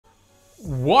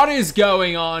What is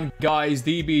going on, guys?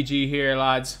 DBG here,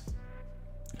 lads.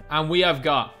 And we have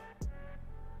got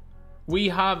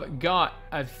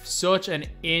such an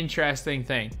interesting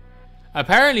thing.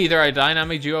 Apparently there are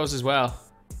dynamic duos as well.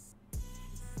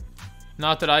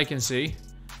 Not that I can see.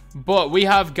 But we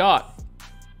have got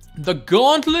the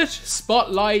Gauntlet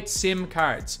Spotlight Sim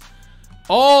cards.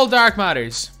 All dark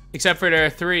matters, except for there are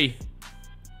 3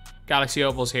 Galaxy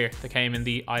Opals here that came in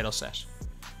the idle set.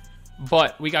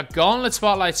 But we got Gauntlet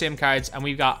Spotlight Sim cards, and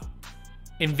we've got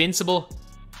Invincible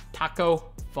Tacko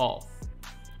Fall.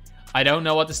 I don't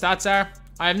know what the stats are.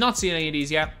 I have not seen any of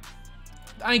these yet.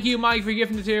 Thank you, Mike, for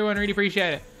gifting the 2. I really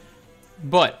appreciate it.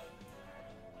 But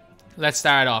let's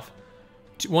start off.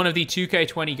 One of the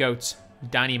 2K20 GOATs,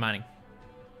 Danny Manning.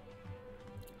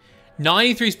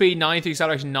 93 speed, 93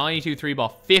 acceleration, 92 3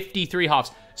 ball, 53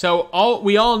 hops. So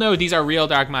we all know these are real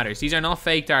dark matters. These are not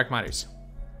fake dark matters.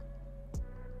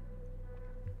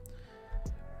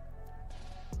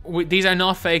 These are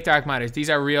not fake dark matters. These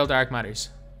are real dark matters.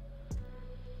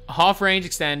 Half range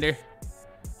extender,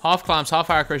 half clamps, half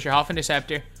arc crusher, half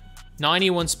interceptor,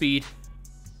 91 speed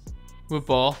with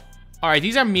ball. Alright,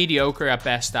 these are mediocre at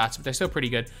best stats, but they're still pretty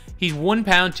good. He's 1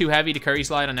 pound too heavy to curry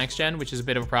slide on next gen, which is a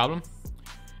bit of a problem.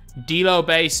 D-Lo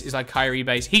base is like Kyrie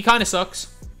base. He kind of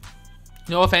sucks.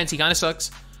 No offense, he kind of sucks.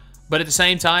 But at the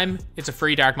same time, it's a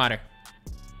free dark matter.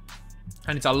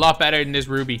 And it's a lot better than this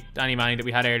Ruby Danny Manning that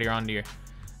we had earlier on in the year.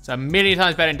 It's a million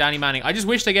times better than Danny Manning. I just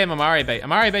wish they gave him Amari base.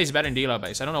 Amari base is better than D-Lo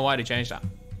base. I don't know why they changed that.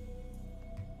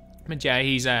 But yeah,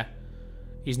 he's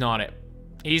not it.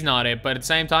 He's not it. But at the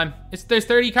same time, there's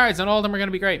 30 cards. Not all of them are going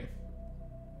to be great.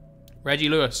 Reggie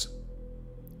Lewis.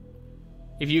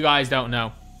 If you guys don't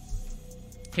know.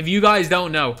 If you guys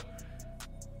don't know.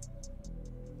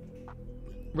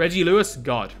 Reggie Lewis,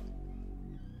 God.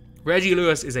 Reggie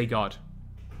Lewis is a god.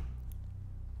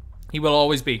 He will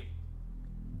always be.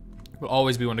 Will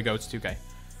always be one of the GOATs 2K.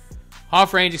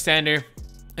 Half range extender.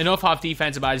 Enough half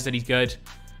defensive badges that he's good.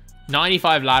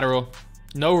 95 lateral.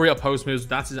 No real post moves.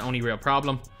 That's his only real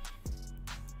problem.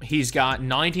 He's got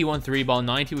 91 3 ball,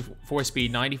 94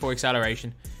 speed, 94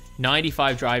 acceleration,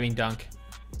 95 driving dunk.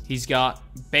 He's got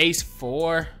base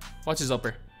 4. What's his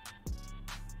upper?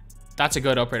 That's a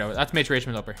good upper though. That's Mitch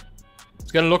Richmond's upper.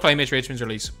 It's going to look like Mitch Richmond's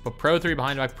release. But Pro 3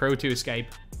 behind back, Pro 2 escape.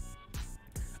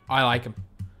 I like him.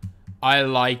 I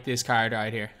like this card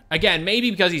right here. Again,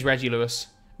 maybe because he's Reggie Lewis.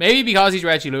 Maybe because he's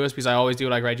Reggie Lewis, because I always do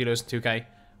like Reggie Lewis in 2K.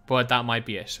 But that might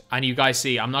be it. And you guys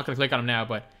see, I'm not going to click on him now,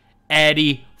 but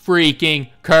Eddie freaking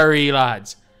Curry,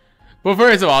 lads. But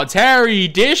first of all, Terry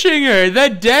Dishinger,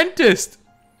 the dentist.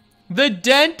 The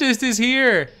dentist is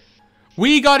here.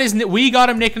 We got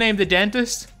him nicknamed the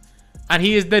dentist. And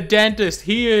he is the dentist.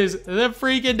 He is the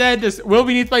freaking dentist. Will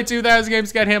we need to play 2,000 games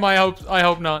to get him? I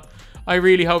hope not. I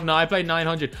really hope not. I played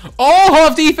 900. All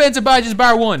half defensive badges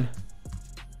bar 1.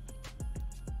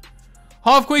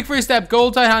 Half quick first step,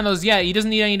 gold tight handles. Yeah, he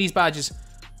doesn't need any of these badges.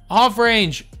 Half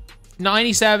range,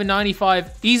 97,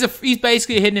 95. He's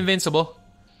basically a hidden invincible.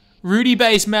 Rudy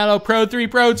base, mellow, Pro 3,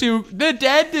 Pro 2. The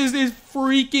dentist is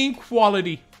freaking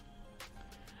quality.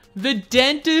 The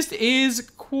dentist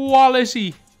is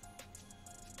quality.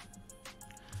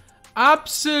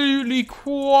 Absolutely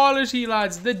quality,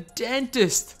 lads. The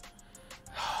dentist.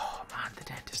 Oh, man, the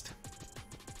dentist.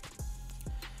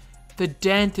 The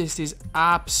dentist is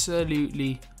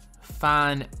absolutely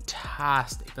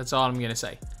fantastic. That's all I'm going to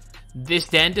say. This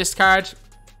dentist card,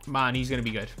 man, he's going to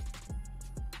be good.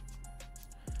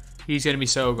 He's going to be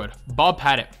so good. Bob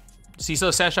Pettit. Does he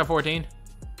still set shot 14?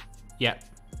 Yep.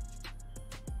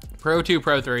 Pro 2,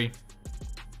 Pro 3.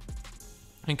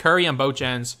 And Curry on both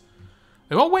gens.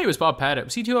 Like, what weight was Bob Pettit?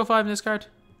 Was he 205 in this card?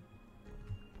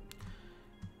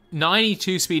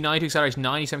 92 speed, 92 acceleration,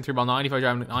 97 3 ball, 95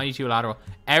 driving, 92 lateral.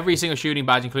 Every single shooting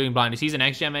badge, including blindness. He's a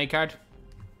next gen made card.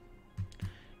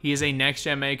 He is a next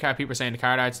gen made card. People are saying the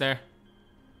card art's there,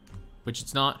 which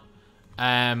it's not.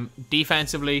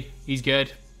 Defensively, he's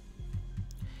good.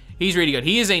 He's really good.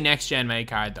 He is a next gen made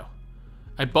card though.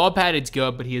 Like, Bob Pettit's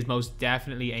good, but he is most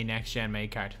definitely a next gen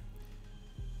made card.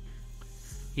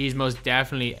 He's most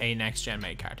definitely a next gen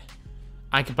made card.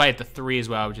 I can play at the 3 as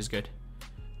well, which is good.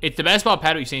 It's the best Bob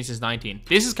Pettit we've seen since 19.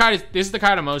 This is the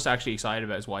card I'm most actually excited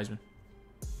about is Wiseman.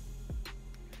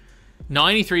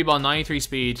 93 ball, 93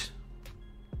 speed.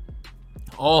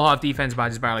 All half defense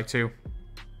badges bar like 2.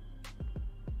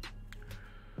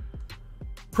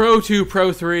 Pro 2,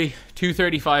 Pro 3,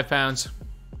 235 pounds.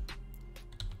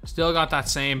 Still got that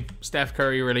same Steph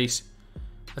Curry release.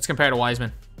 Let's compare to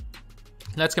Wiseman.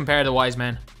 Let's compare the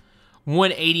Wiseman.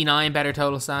 189 better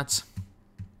total stats.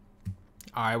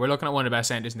 Alright, we're looking at one of the best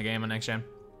centers in the game on next gen.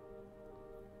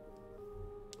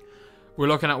 We're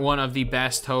looking at one of the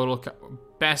best total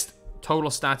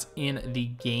stats in the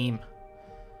game.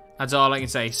 That's all I can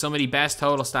say. Some of the best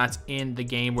total stats in the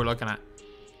game we're looking at.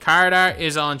 Card art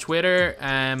is on Twitter.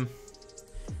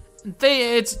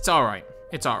 It's alright.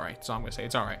 It's alright. So I'm gonna say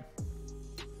it's alright.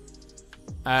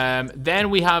 Then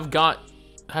we have got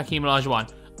Hakeem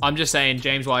Olajuwon. I'm just saying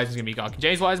James Wiseman's gonna be God. Can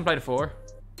James Wiseman play the 4?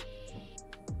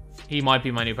 He might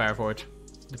be my new power forward,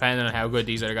 depending on how good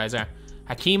these other guys are.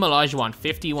 Hakeem Olajuwon,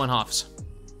 51 hoffs.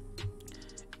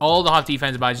 All the hoff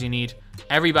defensive badges you need.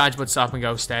 Every badge but stop and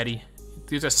go steady.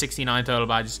 These are 69 total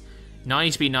badges.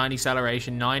 90 speed, 90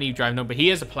 acceleration, 90 drive. No, but he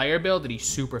has a player build that he's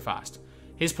super fast.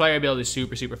 His player build is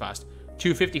super, super fast.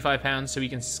 255 pounds, so he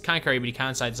can't carry, but he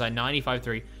can side to side.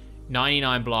 95-3,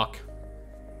 99 block.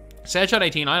 Set shot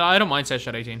 18. I don't mind set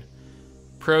shot 18.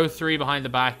 Pro 3 behind the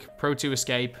back. Pro 2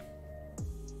 escape.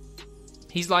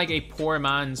 He's like a poor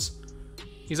man's.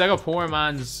 He's like a poor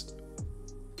man's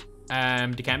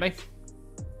Dikembe.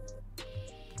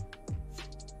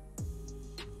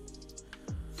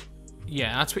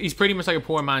 Yeah, he's pretty much like a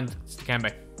poor man's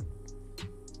Dikembe.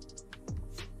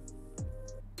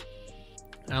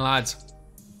 And lads,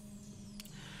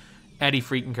 Eddie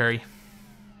freaking Curry.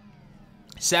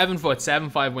 7 foot,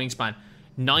 7'5" wingspan,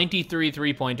 93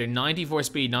 3-pointer, 94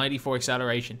 speed, 94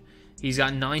 acceleration. He's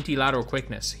got 90 lateral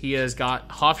quickness. He has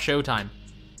got half showtime.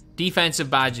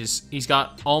 Defensive badges. He's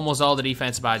got almost all the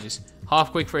defensive badges.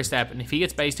 Half quick first step, and if he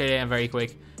gets base today, I'm very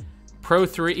quick. Pro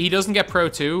 3, he doesn't get Pro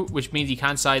 2, which means he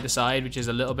can't side to side, which is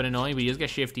a little bit annoying, but he does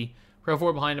get shifty. Pro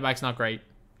 4 behind the back's not great.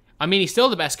 I mean, he's still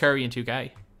the best Curry in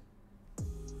 2K.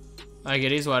 Like,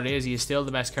 it is what it is. He is still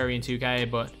the best Curry in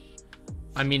 2K, but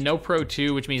I mean, no Pro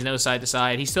 2, which means no side to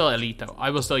side. He's still elite, though.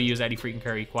 I will still use Eddie freaking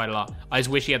Curry quite a lot. I just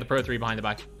wish he had the Pro 3 behind the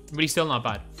back. But he's still not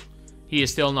bad. He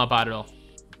is still not bad at all.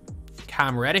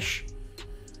 Cam Reddish.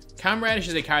 Cam Reddish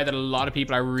is a card that a lot of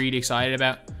people are really excited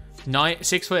about.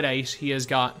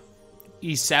 6'8".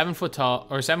 He's 7 foot tall,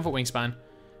 or 7 foot wingspan.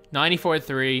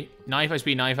 94-3, 95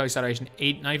 speed, 95 acceleration,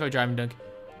 95 driving dunk.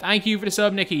 Thank you for the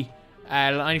sub, Nikki.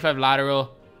 95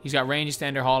 lateral. He's got range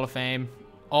extender, Hall of Fame.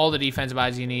 All the defensive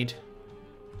badges you need.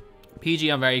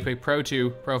 PG on very quick. Pro 2,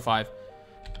 Pro 5.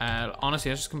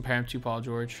 Honestly, let's just compare him to Paul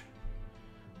George.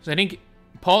 So I think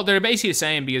Paul, they're basically the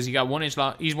same because he got 1 inch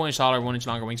he's 1 inch taller, 1 inch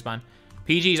longer wingspan.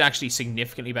 PG is actually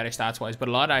significantly better stats wise, but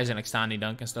a lot of that is in like standing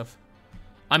dunk and stuff.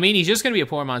 I mean, he's just gonna be a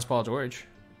poor man's Paul George,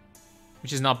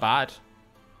 which is not bad.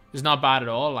 It's not bad at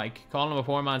all. Like, calling him a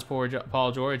poor man's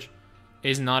Paul George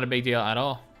is not a big deal at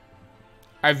all.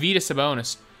 Arvydas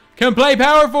Sabonis can play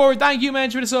power forward. Thank you, man,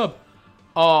 for the sub.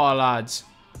 Oh, lads.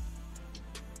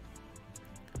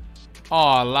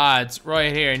 Oh, lads.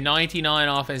 Right here. 99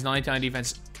 offense, 99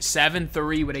 defense.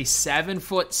 7'3" with a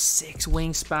 7'6"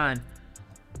 wingspan.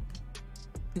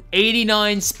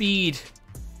 89 speed.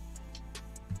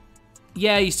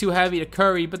 Yeah, he's too heavy to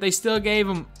Curry, but they still gave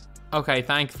him... Okay,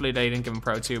 thankfully they didn't give him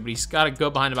Pro 2, but he's got a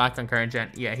good behind the back on current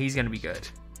gen. Yeah, he's going to be good.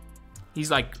 He's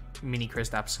like mini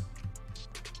Kristaps.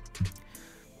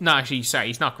 No, actually, sorry,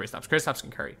 he's not Kristaps. Kristaps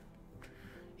can Curry.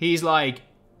 He's like...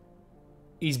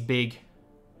 He's big.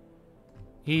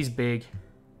 He's big.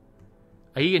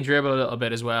 He can dribble a little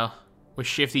bit as well. With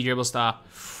shifty dribble stop.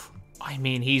 I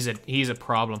mean, he's a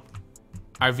problem.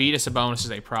 Arvydas Sabonis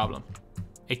is a problem.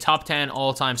 A top 10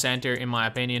 all-time center, in my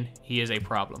opinion. He is a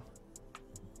problem.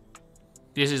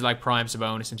 This is like prime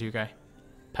Sabonis in 2K.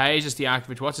 Page is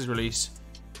deactivated. What's his release?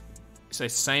 It's the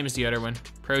same as the other one.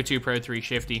 Pro 2, Pro 3,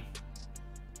 shifty.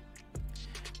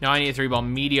 93 ball,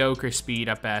 mediocre speed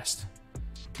at best.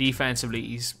 Defensively,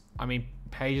 he's... I mean,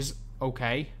 Page is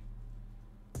okay.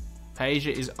 Page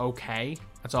is okay.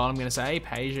 That's all I'm going to say.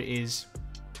 Page is...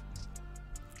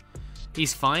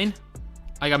 He's fine.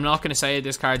 Like, I'm not going to say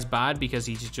this card's bad because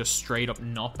he's just straight up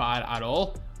not bad at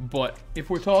all. But if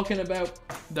we're talking about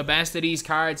the best of these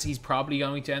cards, he's probably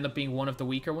going to end up being one of the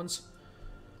weaker ones.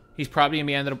 He's probably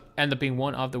going to end up being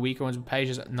one of the weaker ones, but Page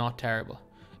is not terrible.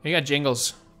 We got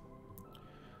Jingles.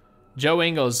 Joe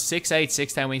Ingles, 6'8",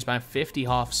 6'10", wingspan, 50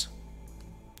 hoffs.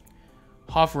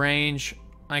 Hoff range,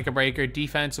 anchor breaker.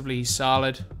 Defensively, he's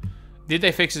solid. Did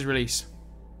they fix his release?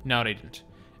 No, they didn't.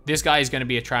 This guy is going to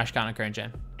be a trash can on current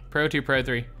gen. Pro 2, Pro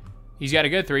 3. He's got a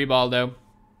good 3 ball, though.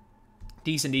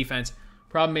 Decent defense.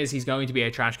 Problem is, he's going to be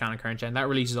a trash can on current gen. That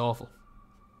release is awful.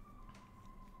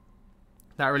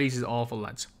 That release is awful,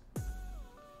 lads.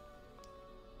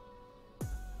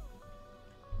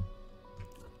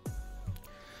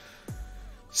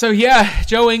 So, yeah,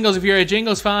 Joe Ingles, if you're a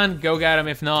Jingles fan, go get him.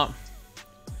 If not,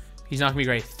 he's not going to be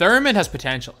great. Thurmond has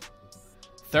potential.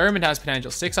 Thurmond has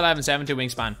potential. 6'11", 7'2"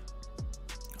 wingspan.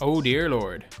 Oh, dear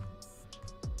Lord.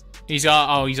 He's got...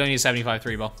 Oh, he's only a 75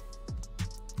 3 ball.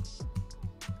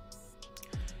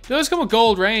 Does come with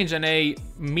gold range and a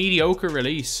mediocre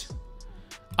release.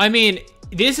 I mean,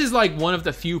 this is like one of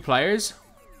the few players.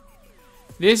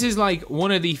 This is like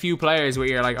one of the few players where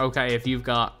you're like, okay, if you've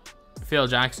got Phil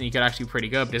Jackson, you could actually be pretty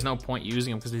good. But there's no point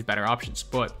using him because there's better options.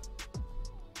 But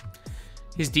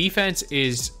his defense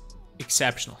is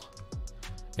exceptional.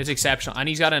 It's exceptional. And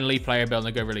he's got an elite player building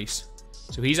a good release.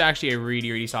 So he's actually a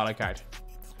really, really solid card.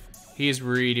 He is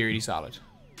really, really solid.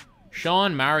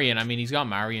 Sean Marion. I mean, he's got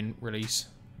Marion release.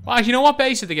 Well, actually, you know what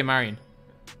base did they get Marion?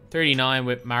 39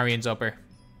 with Marion's upper.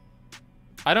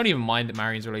 I don't even mind that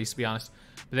Marion's release, to be honest.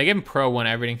 But they give him Pro 1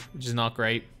 everything, which is not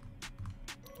great.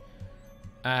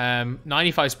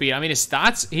 95 speed. I mean, his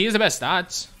stats, he has the best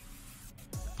stats.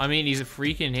 I mean, he's a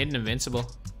freaking hidden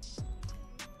invincible.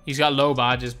 He's got low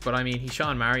badges, but I mean, he's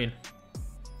Sean Marion.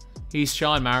 He's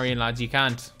Sean Marion, lads. You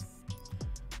can't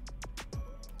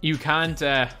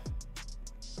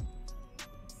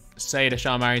say that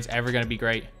Sean Marion's ever going to be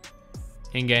great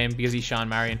in game because he's Sean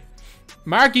Marion.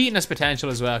 Marc Eaton has potential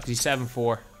as well because he's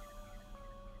 7'4".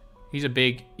 He's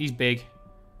big.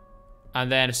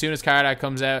 And then as soon as Carter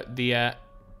comes out, it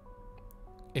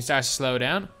starts to slow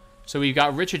down. So we've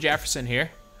got Richard Jefferson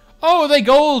here. Oh, they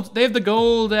have the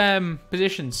gold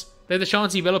positions. They have the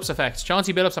Chauncey Billups effects.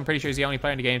 Chauncey Billups, I'm pretty sure, is the only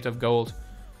player in the game to have gold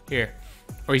here.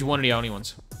 Or he's one of the only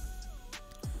ones.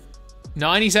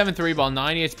 97 3 ball,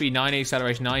 98 speed, 98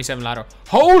 acceleration, 97 lateral.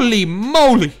 Holy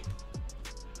moly!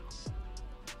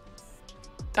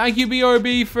 Thank you,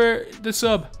 BRB, for the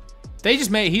sub. They just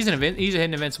made... He's a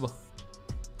hidden invincible.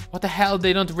 What the hell have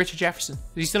they done to Richard Jefferson?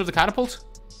 Does he still have the catapult?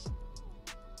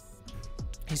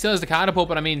 He still has the catapult,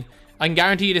 but I mean... I can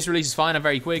guarantee you this release is fine and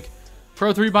very quick.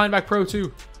 Pro 3 behind back, Pro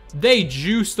 2. They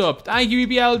juiced up. Thank you,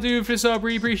 EBL, dude, for the sub.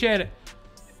 Really appreciate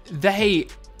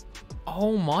it.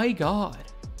 Oh my god.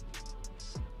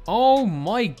 Oh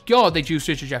my god, they juiced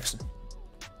Richard Jefferson.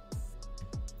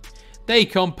 They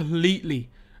completely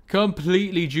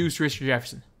juiced Richard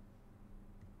Jefferson.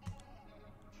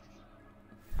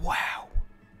 Wow.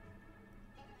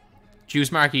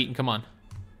 Juice Marc Eaton, come on.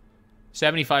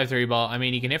 75 3 ball. I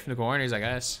mean, he can hit from the corners, I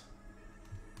guess.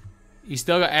 He's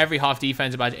still got every half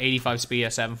defense about 85 speed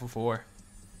at 7'4".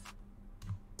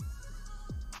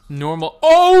 Normal.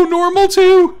 Oh, normal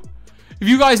 2. If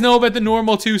you guys know about the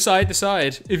normal 2 side to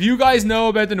side.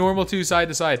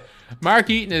 Marc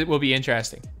Eaton will be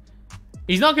interesting.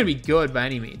 He's not going to be good by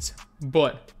any means.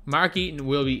 But Marc Eaton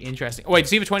will be interesting. Oh, wait, does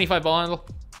he have a 25 ball handle?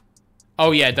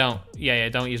 Oh, yeah, don't. Yeah,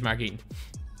 don't use Marc Eaton.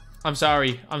 I'm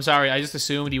sorry. I just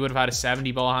assumed he would have had a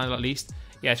 70 ball handle at least.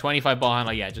 Yeah, 25 ball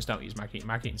handle. Yeah, just don't use Marc Eaton.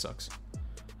 Marc Eaton sucks.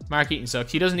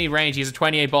 He doesn't need range. He has a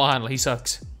 28 ball handle. He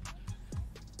sucks.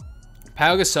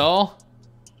 Pau Gasol,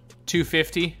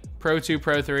 250. Pro 2,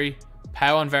 Pro 3.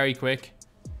 Pau on very quick.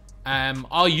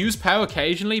 I'll use Pau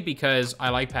occasionally because I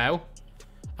like Pau.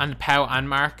 And Pau and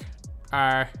Marc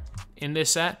are in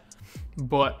this set.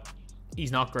 But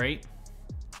he's not great.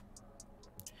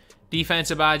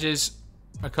 Defensive badges.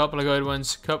 A couple of good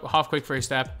ones. Half quick first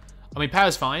step. I mean,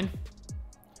 Pau's fine.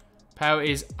 Pau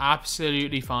is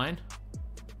absolutely fine.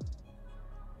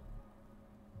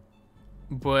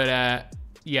 But,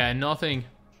 yeah, nothing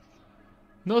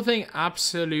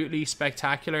absolutely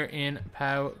spectacular in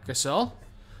Pau Gasol.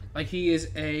 Like, he is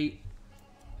a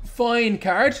fine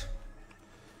card.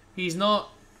 He's not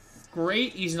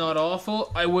great. He's not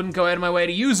awful. I wouldn't go out of my way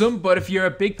to use him. But if you're a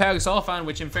big Pau Gasol fan,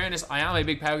 which in fairness, I am a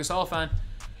big Pau Gasol fan,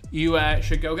 you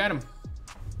should go get him.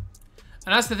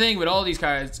 And that's the thing with all these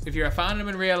cards. If you're a fan of them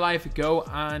in real life, go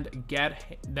and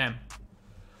get them.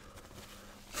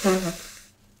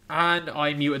 And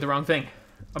I muted the wrong thing.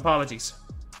 Apologies.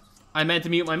 I meant to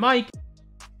mute my mic.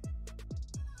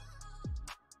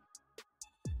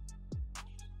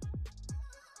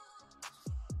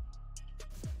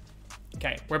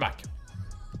 Okay, we're back.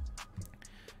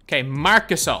 Okay, Marc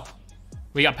Gasol.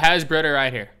 We got Pau's brother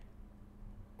right here.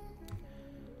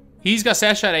 He's got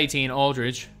set shot 18,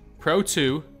 Aldridge. Pro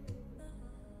 2.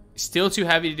 Still too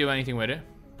heavy to do anything with it.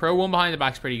 Pro 1 behind the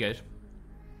back's pretty good.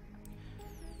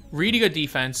 Really good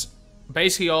defense.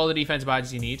 Basically all the defensive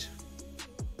badges you need.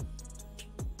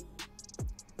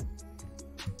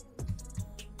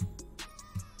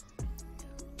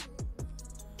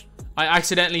 I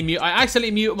accidentally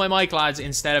muted my mic, lads,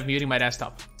 instead of muting my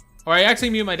desktop. Or I actually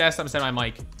muted my desktop instead of my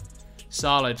mic.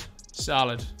 Solid.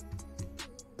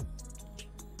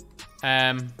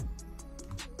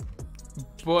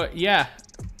 But yeah.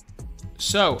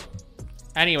 So,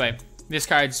 anyway, this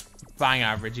card's bang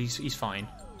average. He's fine.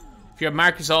 If you're a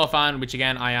Marc Gasol fan, which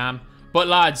again I am. But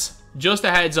lads, just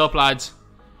a heads up, lads.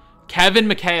 Kevin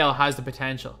McHale has the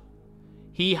potential.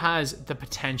 He has the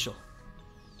potential.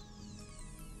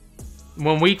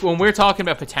 When we're talking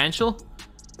about potential,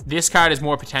 this card is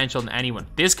more potential than anyone.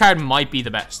 This card might be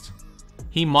the best.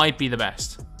 He might be the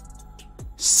best.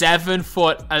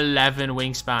 7'11"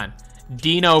 wingspan.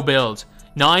 Dino build.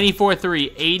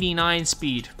 94.3, 89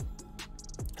 speed.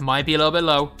 It might be a little bit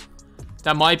low.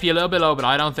 That might be a little bit low, but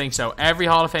I don't think so. Every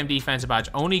Hall of Fame defensive badge.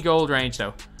 Only gold range,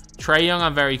 though. Trae Young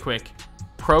on very quick.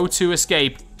 Pro 2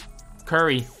 escape.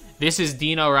 Curry. This is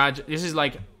Dino Raja. This is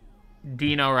like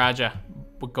Dino Raja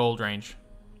with gold range.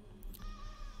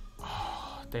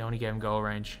 Oh, they only gave him gold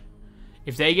range.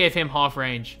 If they gave him half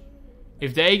range.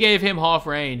 If they gave him half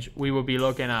range, we would be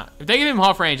looking at... If they gave him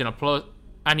half range and a plus...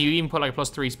 And you even put like a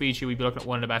 +3 speed shoot, we'd be looking at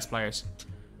one of the best players.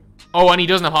 Oh, and he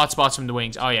doesn't have hot spots from the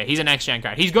wings. Oh, yeah. He's a next-gen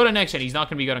card. He's good at next-gen. He's not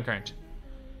going to be good on current.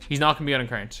 He's not going to be good on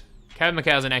current. Kevin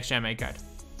McHale's a next-gen mate card.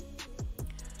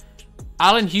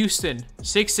 Allan Houston.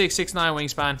 6'6", 6'9"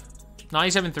 wingspan.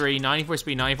 97.3, 94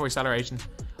 speed, 94 acceleration.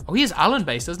 Oh, he has Allan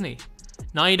base, doesn't he?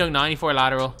 90 dunk, 94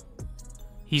 lateral.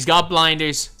 He's got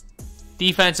blinders.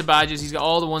 Defensive badges. He's got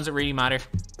all the ones that really matter.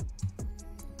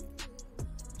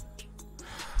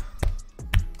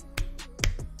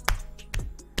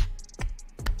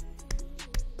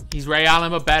 He's Ray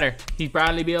Allen, but better. He's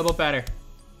Bradley Beal, but better.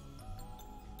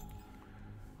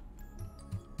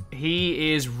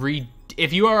 He is...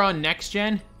 If you are on next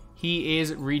gen, he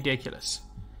is ridiculous.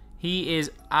 He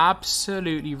is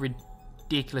absolutely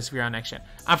ridiculous if you're on next gen.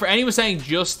 And for anyone saying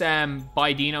just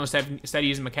buy Dino instead of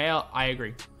using McHale, I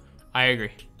agree. I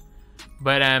agree.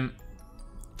 But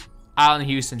Allan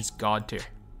Houston's god tier.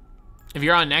 If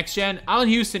you're on next gen, Allan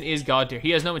Houston is god tier.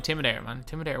 He has no Intimidator, man.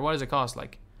 Intimidator, what does it cost?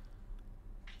 Like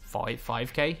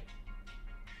 5k?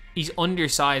 He's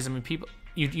undersized. I mean, people,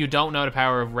 you don't know the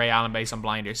power of Ray Allen based on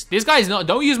blinders. This guy's not...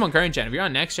 Don't use him on current gen. If you're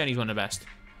on next gen, he's one of the best.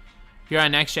 If you're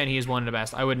on next gen, he is one of the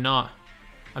best. I would not.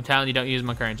 I'm telling you, don't use him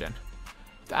on current gen.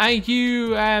 Thank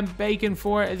you, Bacon,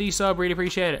 for the sub. Really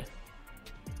appreciate it.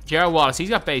 Gerald Wallace, he's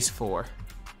got base 4.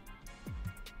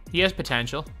 He has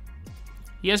potential.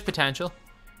 He has potential.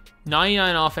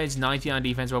 99 offense, 99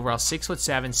 defense overall.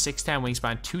 6'7", 6'10"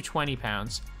 wingspan, 220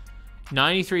 pounds.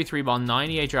 93 3 ball,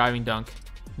 98 driving dunk,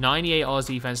 98 all his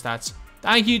defense stats.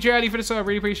 Thank you, Gerald, for the sub.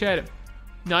 Really appreciate it.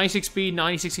 96 speed,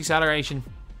 96 acceleration.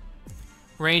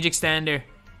 Range extender.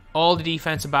 All the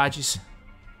defensive badges.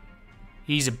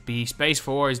 He's a beast. Base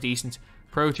 4 is decent.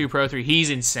 Pro 2, Pro 3. He's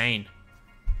insane.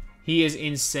 He is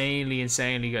insanely,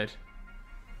 insanely good.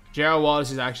 Gerald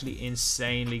Wallace is actually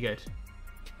insanely good.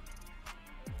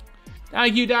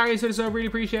 Thank you, Darius, for the sub. Really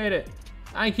appreciate it.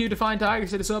 Thank you, Define Tigers,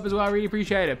 for the sub as well. I really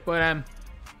appreciate it. But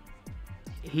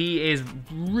he is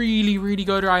really, really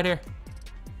good right here.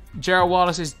 Gerald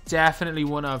Wallace is definitely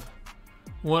one of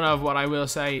what I will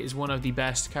say is one of the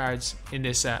best cards in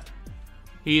this set.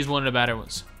 He is one of the better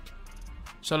ones.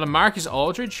 So LaMarcus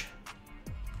Aldridge.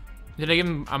 Did I give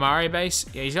him Amare base?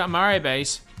 Yeah, he's got Amare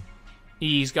base.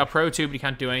 He's got Pro 2, but he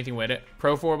can't do anything with it.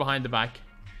 Pro 4 behind the back.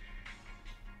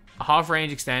 A half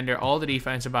range extender. All the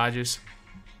defensive badges.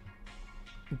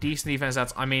 Decent defense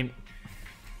stats. I mean,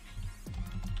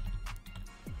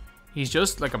 he's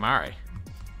just like Amare.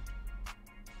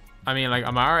 I mean, like,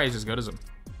 Amare is as good as him.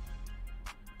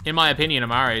 In my opinion,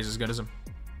 Amare is as good as him.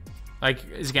 Like,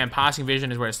 again, passing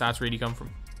vision is where the stats really come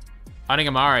from. I think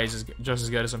Amare is just as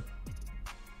good as him.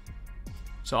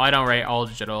 So I don't rate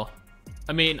Aldridge at all.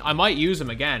 I mean, I might use him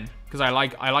again because I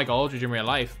like Aldridge in real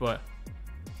life, but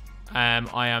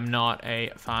I am not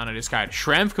a fan of this card.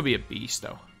 Schrempf could be a beast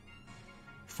though.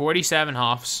 47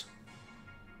 hoffs.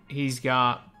 He's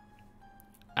got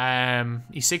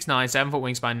he's 6'9", 7 foot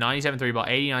wingspan, 97 3 ball,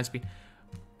 89 speed.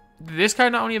 Did this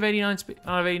card not only have 89 speed?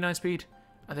 Not have 89 speed.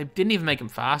 Oh, they didn't even make him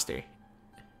faster.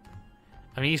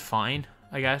 I mean, he's fine,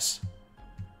 I guess.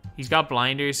 He's got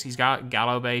blinders. He's got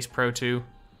Gallo base, Pro 2.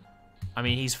 I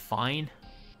mean, he's fine.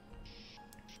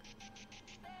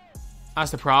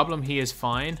 That's the problem. He is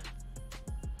fine.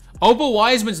 Opal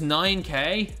Wiseman's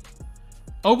 9k.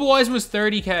 Opal Wiseman's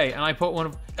 30k, and I put one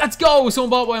of... Let's go! Someone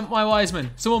bought my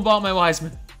Wiseman. Someone bought my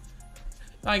Wiseman.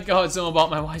 Thank God someone bought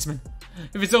my Wiseman.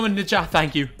 If it's someone in the chat,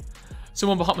 thank you.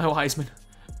 Someone bought my Wiseman.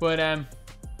 But,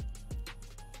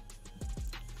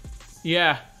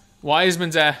 yeah.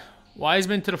 Wiseman's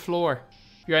Wiseman to the floor.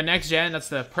 If you're at next gen, that's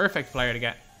the perfect player to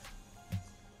get.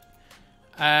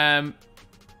 But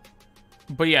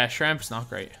yeah, Schrempf's not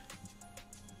great.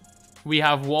 We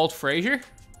have Walt Frazier.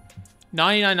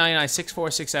 99, 99, 6'4",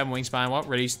 6'7" wingspan. What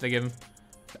release did they give him?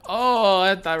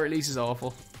 Oh, that release is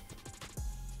awful.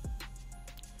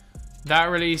 That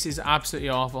release is absolutely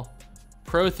awful.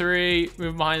 Pro 3,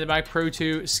 move behind the back. Pro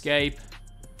 2, escape.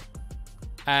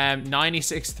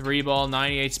 96 3 ball,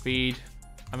 98 speed.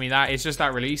 I mean, it's just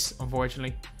that release,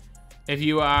 unfortunately. If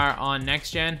you are on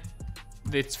next gen,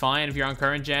 it's fine. If you're on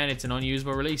current gen, it's an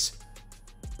unusable release.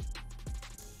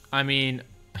 I mean,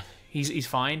 he's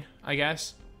fine, I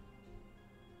guess.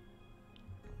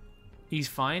 He's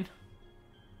fine.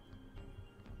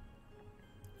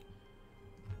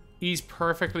 He's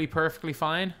perfectly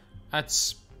fine.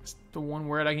 That's the one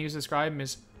word I can use to describe him,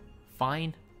 is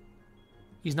fine.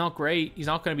 He's not great. He's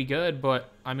not going to be good,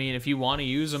 but I mean, if you want to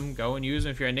use him, go and use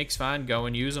him. If you're a Knicks fan, go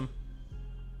and use him.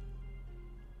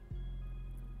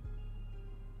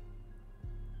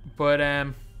 But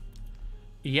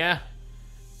yeah.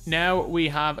 Now we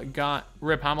have got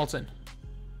Rip Hamilton.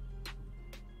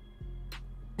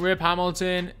 Rip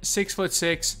Hamilton,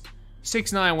 6'6",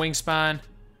 6'9" wingspan,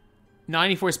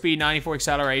 94 speed, 94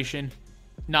 acceleration,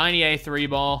 98 3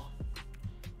 ball.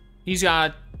 He's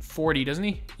got 40, doesn't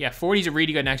he? Yeah, 40 is a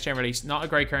really good next gen release. Not a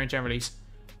great current gen release.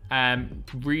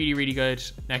 Really good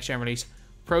next gen release.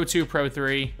 Pro 2, Pro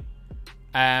 3.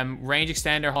 Range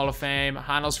extender, Hall of Fame.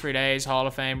 Handles for days, Hall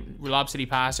of Fame. Lob city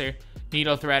passer.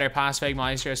 Needle threader, pass fake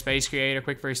maestro, space creator,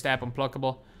 quick first step,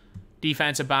 unpluckable.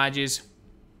 Defensive badges.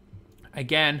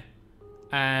 Again,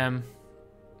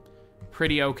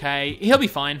 pretty okay. He'll be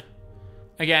fine.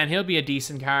 Again, he'll be a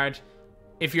decent card.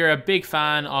 If you're a big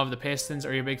fan of the Pistons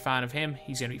or you're a big fan of him,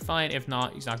 he's going to be fine. If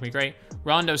not, he's not going to be great.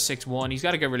 Rondo's 6'1". He's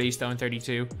got a good release though in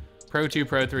 32. Pro 2,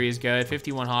 Pro 3 is good.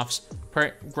 51 hops.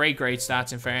 Great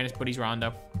stats in fairness, but he's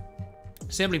Rondo.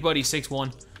 Simply put, he's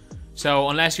 6'1". So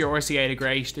unless you're RCA to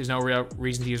great, there's no real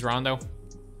reason to use Rondo.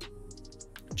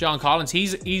 John Collins,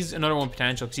 he's another one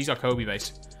potential because he's got Kobe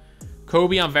base.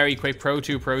 Kobe on very quick, Pro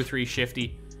 2, Pro 3,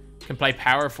 shifty. Can play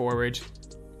power forward.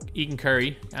 Eaton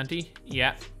Curry, can't he?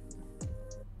 Yeah.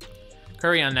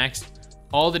 Curry on next.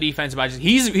 All the defensive badges.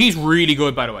 He's really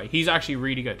good, by the way. He's actually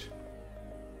really good.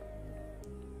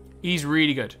 He's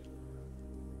really good.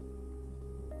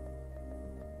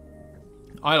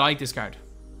 I like this card.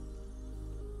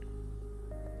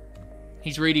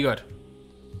 He's really good.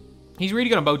 He's really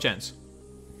good on both gens.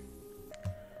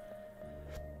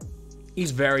 He's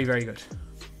very good.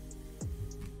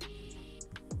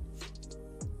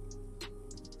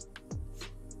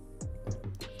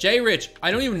 J Rich. I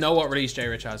don't even know what release J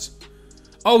Rich has.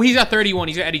 Oh, he's at 31.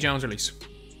 He's got Eddie Jones release.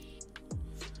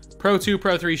 Pro 2,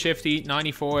 Pro 3 shifty,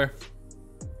 94.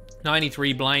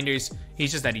 93 blinders.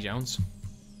 He's just Eddie Jones.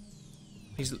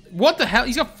 What the hell?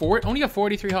 He's got only got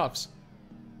 43 hops.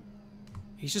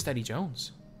 He's just Eddie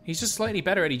Jones. He's just slightly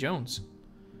better Eddie Jones.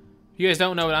 If you guys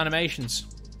don't know animations.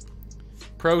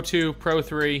 Pro 2, Pro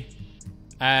 3.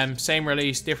 Same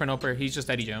release, different upper. He's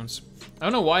just Eddie Jones. I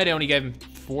don't know why they only gave him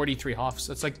 43 hops.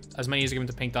 That's like as many as they give him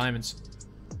to Pink Diamonds.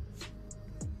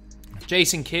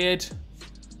 Jason Kidd.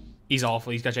 He's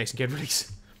awful. He's got Jason Kidd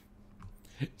release.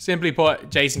 Simply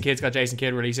put, Jason Kidd's got Jason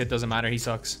Kidd release. It doesn't matter. He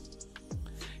sucks.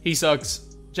 He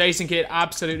sucks. Jason Kidd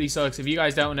absolutely sucks. If you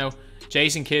guys don't know,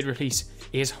 Jason Kidd release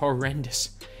is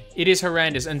horrendous. It is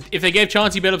horrendous. And if they gave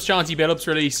Chauncey Billups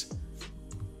release.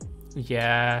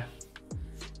 Yeah.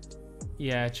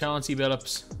 Yeah, Chauncey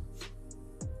Billups.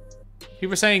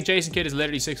 People are saying Jason Kidd is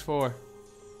literally 6'4".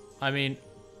 I mean,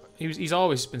 he's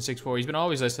always been 6'4". He's been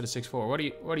always listed as 6'4".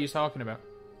 What are you talking about?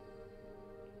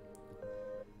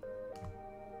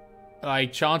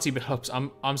 Like Chauncey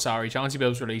Billups, I'm sorry. Chauncey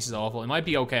Billups release is awful. It might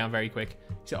be okay on very quick.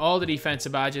 So all the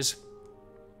defensive badges.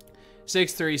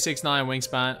 6'3", 6'9"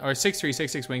 wingspan, or 6'3",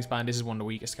 6'6" wingspan. This is one of the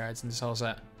weakest cards in this whole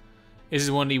set. This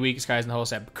is one of the weakest cards in the whole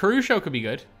set. Caruso could be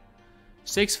good.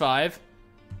 6'5".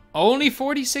 Only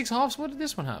 46 hops. What did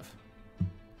this one have?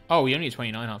 Oh, we only had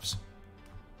 29 hops.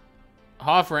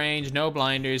 Half range, no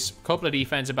blinders, couple of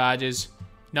defensive badges.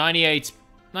 98,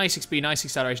 96 speed,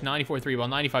 96 acceleration, 94 3 ball,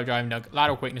 95 driving dunk,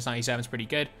 lateral quickness 97 is pretty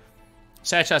good.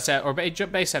 Set shot set, or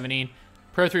base 17.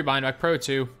 Pro 3 bind back, Pro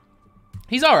 2.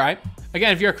 He's alright.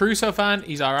 Again, if you're a Caruso fan,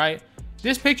 he's alright.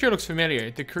 This picture looks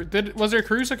familiar. Was there a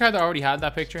Caruso card that already had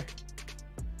that picture?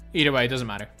 Either way, it doesn't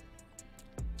matter.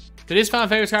 Did his fan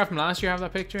favorites card from last year have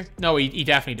that picture? No, he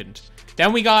definitely didn't.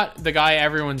 Then we got the guy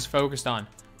everyone's focused on.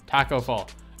 Tacko Fall.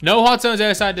 No hot zones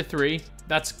outside the 3.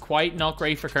 That's quite not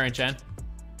great for current gen.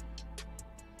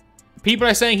 People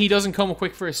are saying he doesn't come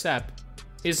quick first step.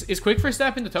 Is quick first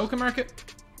step in the token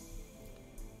market?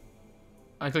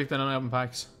 I clicked on unopened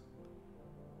packs.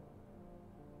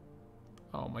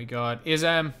 Oh my god. Is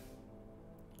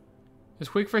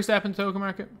quick first step in the token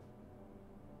market?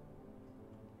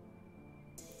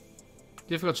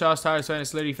 Difficult shot starter, so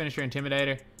solidity finisher,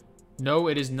 intimidator. No,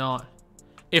 it is not.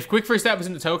 If quick first step was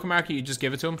in the token market, you just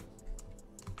give it to him.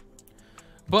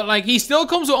 But like, he still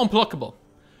comes with unpluckable.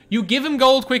 You give him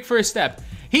gold quick first step.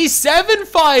 He's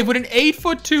 7'5" with an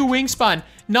 8'2" wingspan.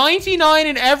 99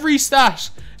 in every stat.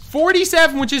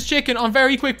 47, which is chicken on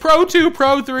very quick. Pro 2,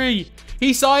 Pro 3.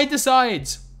 He side to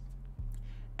sides.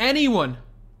 Anyone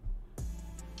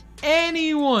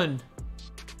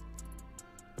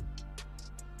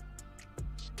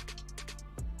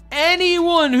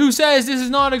who says this is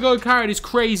not a good card is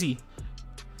crazy.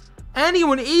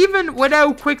 Anyone, even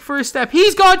without quick first step.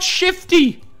 He's got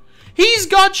shifty. He's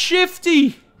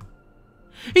 7'5"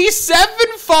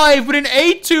 with an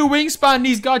 8'2" wingspan and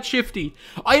he's got shifty.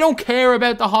 I don't care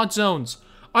about the hot zones.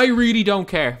 I really don't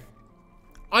care.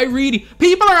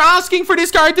 People are asking for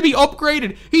this card to be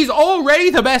upgraded. He's already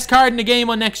the best card in the game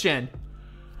on next gen.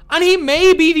 And he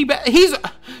may be the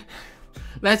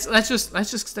best. Let's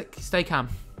just stay calm.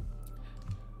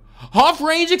 Half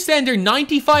range extender,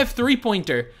 95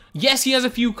 3-pointer. Yes, he has a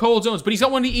few cold zones, but he's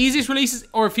got one of the easiest releases,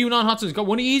 or a few non-hot zones. He's got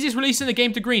one of the easiest releases in the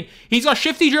game to green. He's got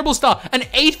shifty dribble style, an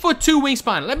 8'2"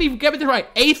 wingspan. Let me get it right,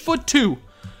 8'2".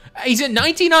 He's at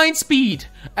 99 speed.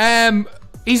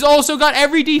 He's also got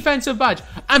every defensive badge.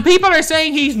 And people are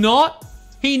saying he's not.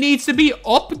 He needs to be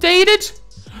updated.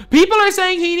 People are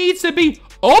saying he needs to be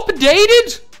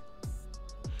updated.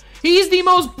 He's the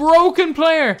most broken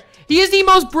player. He is the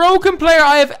most broken player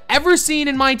I have ever seen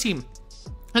in my team.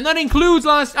 And that includes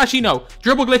actually no,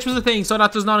 dribble glitch was a thing, so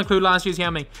that does not include last year's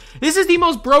Yaming. This is the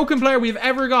most broken player we've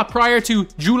ever got prior to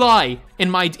July in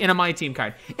a my team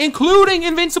card. Including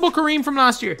Invincible Kareem from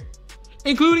last year.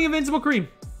 Including Invincible Kareem.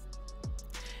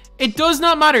 It does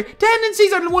not matter.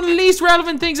 Tendencies are one of the least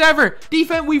relevant things ever. We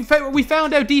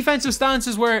found out defensive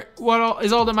stances what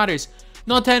is all that matters.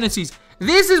 Not tendencies.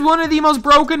 This is one of the most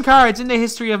broken cards in the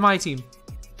history of my team.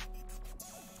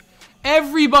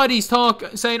 Everybody's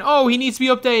saying, oh, he needs to be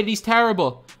updated. He's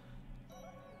terrible.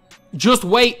 Just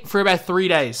wait for about 3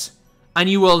 days. And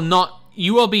you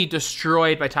will be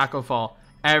destroyed by Tacko Fall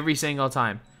every single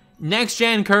time. Next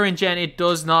gen, current gen, it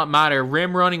does not matter.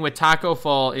 Rim running with Tacko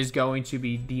Fall is going to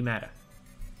be the meta.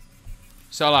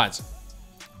 So lads,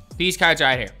 these cards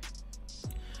right here.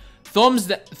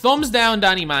 Thumbs down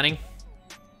Danny Manning.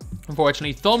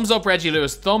 Unfortunately, thumbs up Reggie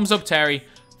Lewis. Thumbs up Terry.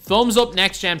 Thumbs up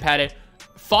next gen Pettit.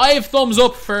 5 thumbs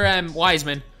up for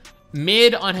Wiseman.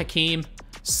 Mid on Hakeem.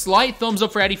 Slight thumbs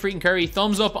up for Eddie Freaking Curry.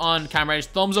 Thumbs up on Cam Reddish.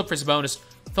 Thumbs up for Sabonis.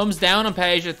 Thumbs down on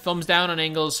Peja. Thumbs down on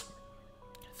Ingles.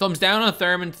 Thumbs down on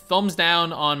Thurman. Thumbs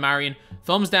down on Marion.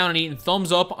 Thumbs down on Eaton.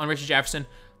 Thumbs up on Richard Jefferson.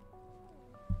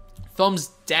 Thumbs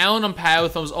down on Powell.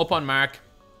 Thumbs up on Marc.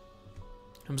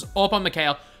 Thumbs up on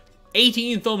mchale.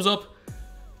 18 thumbs up.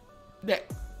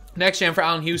 Next gen for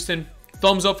Allan Houston.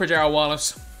 Thumbs up for Gerald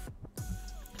Wallace.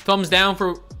 Thumbs down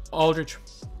for Aldridge.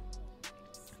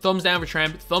 Thumbs down for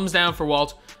Schrempf. Thumbs down for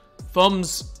Walt.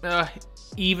 Thumbs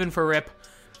even for Rip.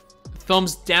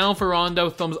 Thumbs down for Rondo.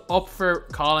 Thumbs up for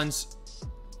Collins.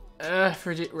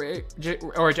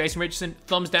 Or Jason Richardson.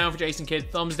 Thumbs down for Jason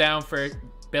Kidd. Thumbs down for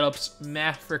billups.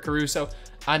 Meh for Caruso.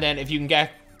 And then if you can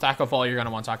get Tacko Fall, you're going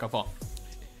to want Tacko Fall.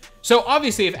 So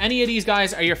obviously, if any of these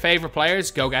guys are your favorite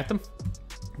players, go get them.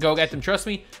 Go get them, trust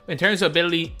me. In terms of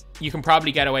ability, you can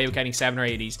probably get away with getting 7 or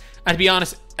 8 of these. And to be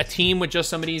honest, a team with just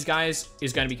some of these guys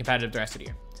is going to be competitive the rest of the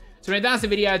year. So that's the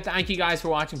video. Thank you guys for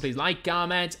watching. Please like,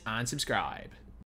 comment, and subscribe.